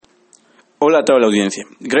Hola a toda la audiencia,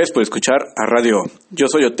 gracias por escuchar a Radio O. Yo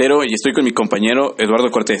soy Otero y estoy con mi compañero Eduardo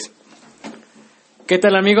Cortés. ¿Qué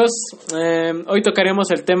tal, amigos? Hoy tocaremos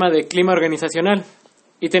el tema de clima organizacional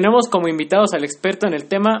y tenemos como invitados al experto en el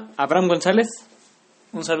tema, Abraham González.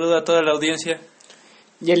 Un saludo a toda la audiencia.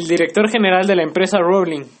 Y el director general de la empresa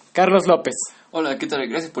Rowling, Carlos López. Hola, ¿qué tal?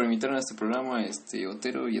 Gracias por invitarme a este programa,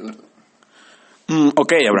 Otero y Eduardo.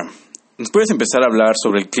 Ok, Abraham, ¿nos puedes empezar a hablar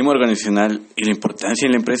sobre el clima organizacional y la importancia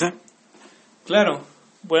en la empresa? Claro.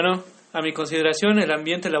 Bueno, a mi consideración, el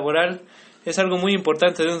ambiente laboral es algo muy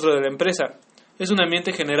importante dentro de la empresa. Es un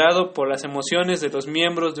ambiente generado por las emociones de los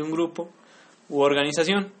miembros de un grupo u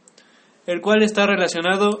organización, el cual está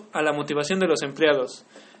relacionado a la motivación de los empleados.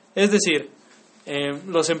 Es decir,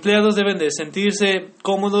 los empleados deben de sentirse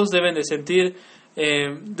cómodos, deben de sentirse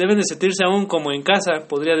aún como en casa,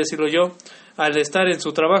 podría decirlo yo, al estar en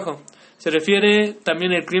su trabajo. Se refiere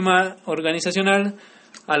también el clima organizacional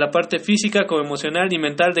a la parte física, como emocional y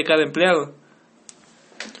mental de cada empleado.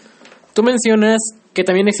 Tú mencionas que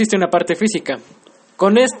también existe una parte física.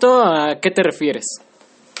 ¿Con esto a qué te refieres?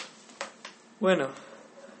 Bueno,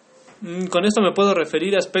 con esto me puedo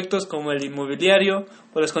referir a aspectos como el inmobiliario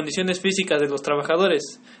o las condiciones físicas de los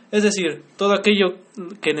trabajadores, es decir, todo aquello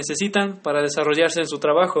que necesitan para desarrollarse en su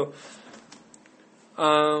trabajo.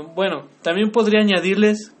 Bueno, también podría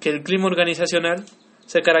añadirles que el clima organizacional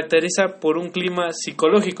se caracteriza por un clima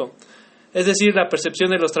psicológico, es decir, la percepción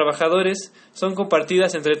de los trabajadores son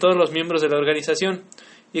compartidas entre todos los miembros de la organización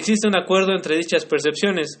y existe un acuerdo entre dichas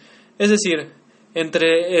percepciones, es decir,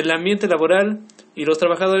 entre el ambiente laboral y los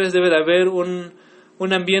trabajadores debe de haber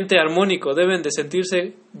un ambiente armónico, deben de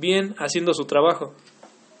sentirse bien haciendo su trabajo.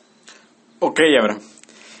 Ok, Abraham.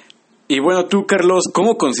 Y bueno, tú, Carlos,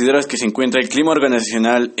 ¿cómo consideras que se encuentra el clima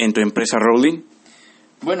organizacional en tu empresa Rowling?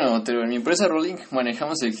 Bueno, Otero, en mi empresa Rowling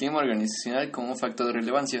manejamos el clima organizacional como un factor de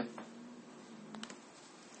relevancia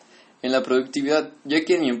en la productividad, ya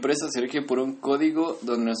que en mi empresa se rige por un código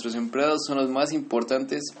donde nuestros empleados son los más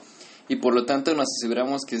importantes y por lo tanto nos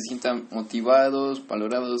aseguramos que se sientan motivados,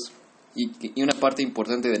 valorados y una parte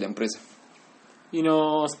importante de la empresa. ¿Y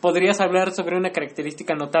nos podrías hablar sobre una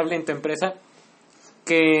característica notable en tu empresa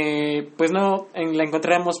que pues no la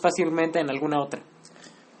encontramos fácilmente en alguna otra?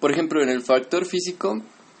 Por ejemplo, en el factor físico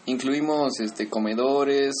incluimos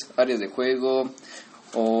comedores, áreas de juego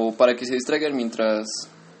o para que se distraigan mientras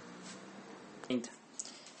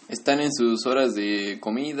están en sus horas de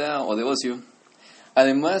comida o de ocio.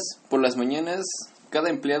 Además, por las mañanas, cada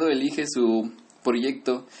empleado elige su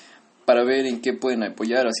proyecto para ver en qué pueden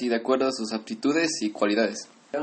apoyar, así de acuerdo a sus aptitudes y cualidades.